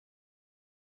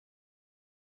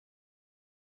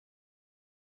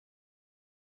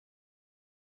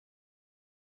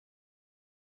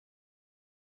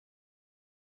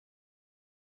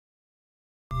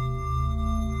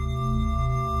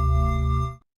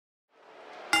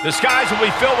The skies will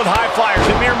be filled with high flyers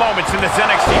in mere moments in this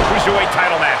NXT Cruiserweight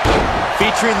title match.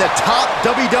 Featuring the top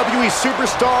WWE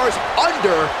superstars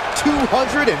under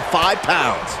 205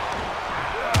 pounds.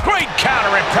 Great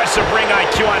counter, impressive ring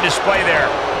IQ on display there.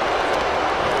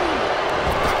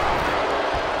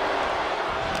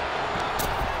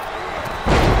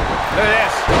 Look at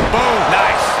this. Boom.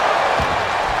 Nice.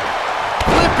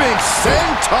 Flipping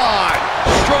senton.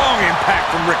 Strong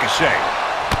impact from Ricochet.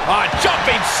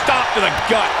 Jumping stomp to the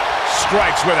gut.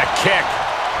 Strikes with a kick.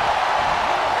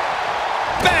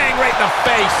 Bang right in the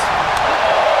face.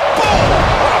 Boom.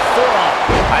 What a forearm.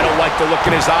 I don't like the look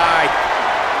in his eye.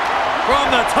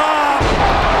 From the top.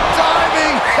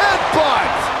 Diving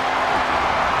headbutt.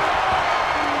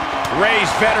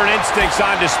 Ray's veteran instincts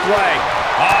on display.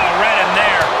 Right in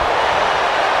there.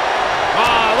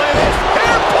 Look at this.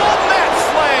 Hair pull mat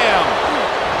slam.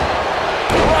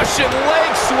 Russian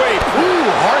leg sweep. Ooh,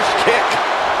 harsh kick.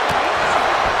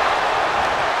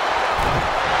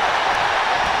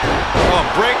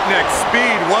 Breakneck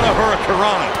speed, what a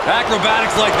hurricanrana.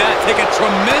 Acrobatics like that take a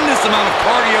tremendous amount of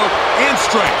cardio and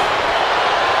strength.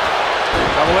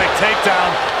 Double leg takedown.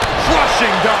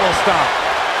 Crushing double stomp.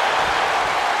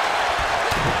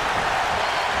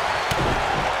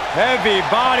 Heavy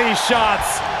body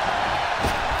shots.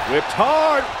 Whipped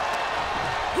hard.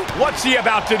 What's he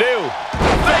about to do?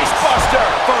 Face buster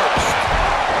first.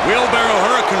 Wheelbarrow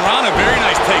hurricanrana, very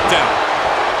nice takedown.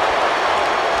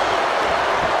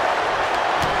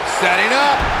 Setting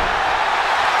up.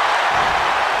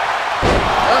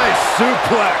 Nice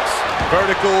suplex.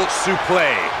 Vertical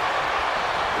suplex.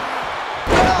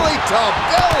 Belly to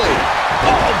belly.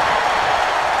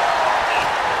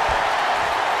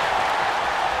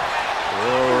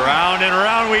 Oh, round and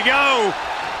round we go.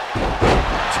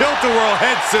 Tilt-a-whirl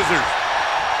head scissors.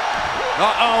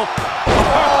 Uh-oh.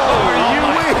 Are you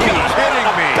kidding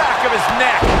me? Back of his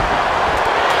neck.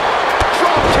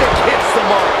 Drop kick hits the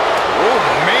mark. Oh,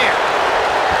 man.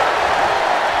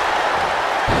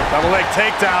 Double leg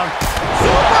takedown.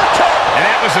 Super kick. And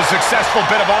that was a successful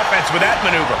bit of offense with that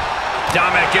maneuver.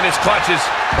 Dominik in his clutches.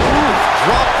 Ooh,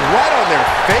 dropped right on their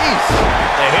face.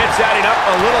 The hit's adding up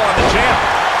a little on the jam.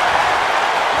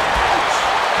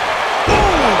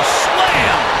 Ooh,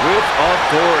 slam. With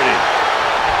authority.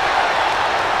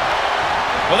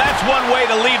 Well, that's one way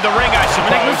to leave the ring, I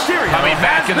suppose. Mysterio coming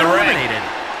back in the ring.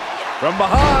 From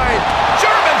behind.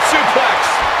 German suplex.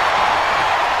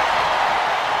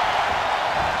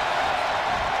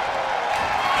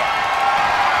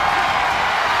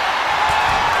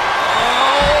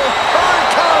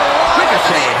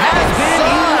 Ricochet has been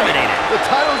eliminated. The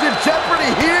title's in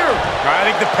jeopardy here. I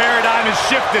think the paradigm has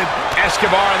shifted.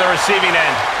 Escobar on the receiving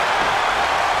end.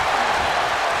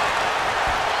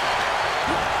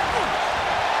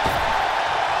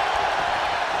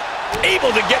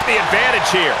 Able to get the advantage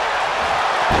here.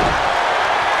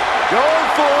 Going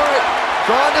for it.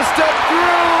 Trying to step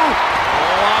through.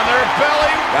 On their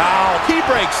belly. Now he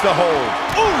breaks the hold.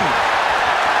 Ooh.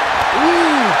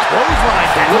 Ooh, clothesline.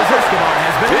 Escobar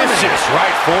has been eliminated. Vicious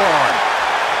right forearm.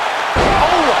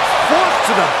 Oh, a foot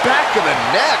to the back of the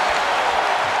neck.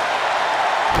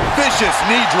 Vicious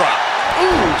knee drop.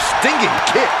 Ooh, stinging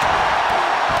kick.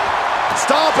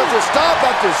 Stomp after stomp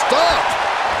after stomp.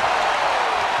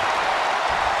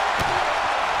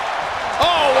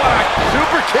 Oh, what a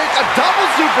Super kick, a double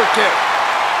super kick.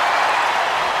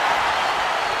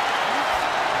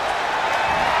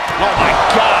 Oh my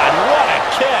God, what a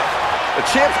kick. The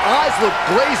champ's eyes look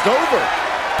glazed over.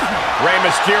 Rey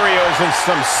Mysterio's in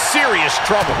some serious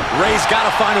trouble. Ray's got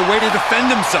to find a way to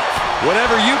defend himself.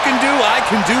 Whatever you can do, I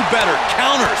can do better.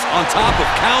 Counters on top of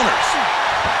counters.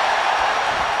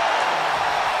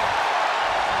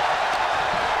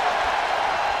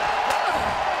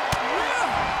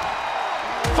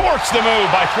 Thwarts the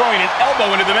move by throwing an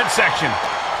elbow into the midsection.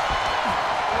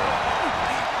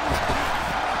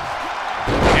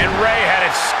 And Rey had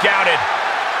it scouted.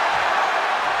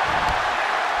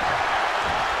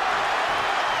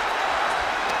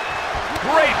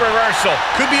 Great reversal.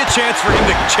 Could be a chance for him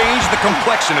to change the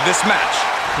complexion of this match.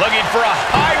 Looking for a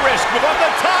high risk from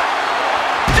the top.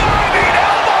 Diving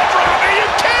elbow drop. Are you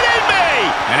kidding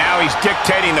me? And now he's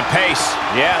dictating the pace.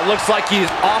 Yeah, it looks like he's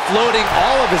offloading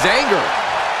all of his anger.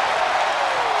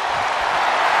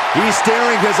 He's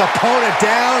staring his opponent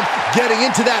down, getting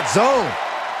into that zone.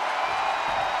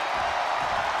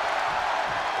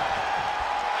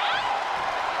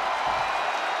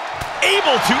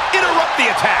 Able to interrupt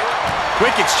the attack.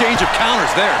 Quick exchange of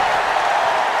counters there.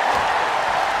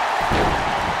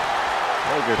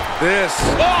 Look at this.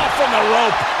 Oh, from the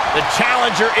rope. The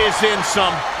challenger is in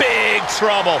some big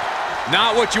trouble.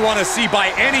 Not what you want to see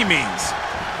by any means.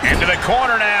 Into the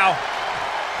corner now.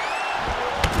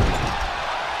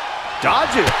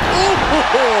 Dodge it.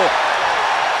 Ooh.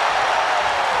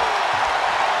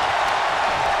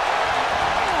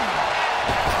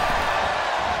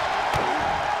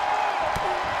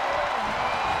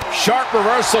 Sharp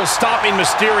reversal stopping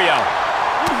Mysterio.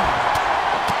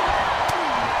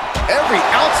 Every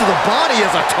ounce of the body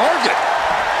is a target.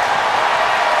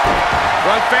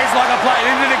 Front face like a plate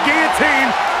into the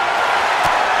guillotine.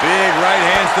 Big right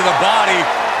hands to the body.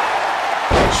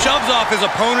 Shoves off his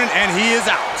opponent, and he is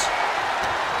out.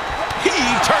 He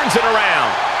turns it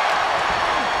around.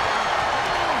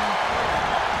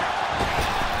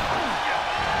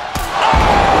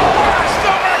 Oh,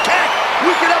 stomach kick!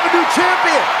 We could have a new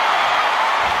champion.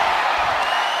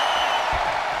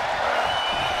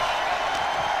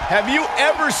 Have you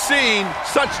ever seen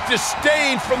such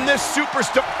disdain from this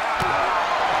superstar?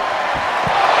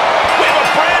 We have a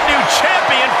brand new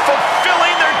champion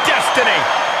fulfilling their destiny.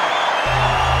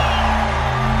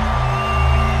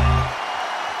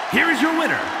 Here is your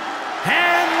winner,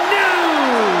 and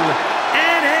new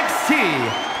NXT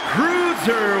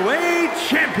Cruiserweight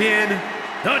Champion,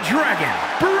 the Dragon,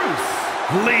 Bruce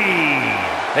Lee.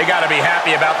 They got to be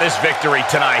happy about this victory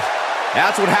tonight.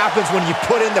 That's what happens when you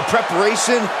put in the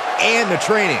preparation and the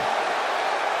training.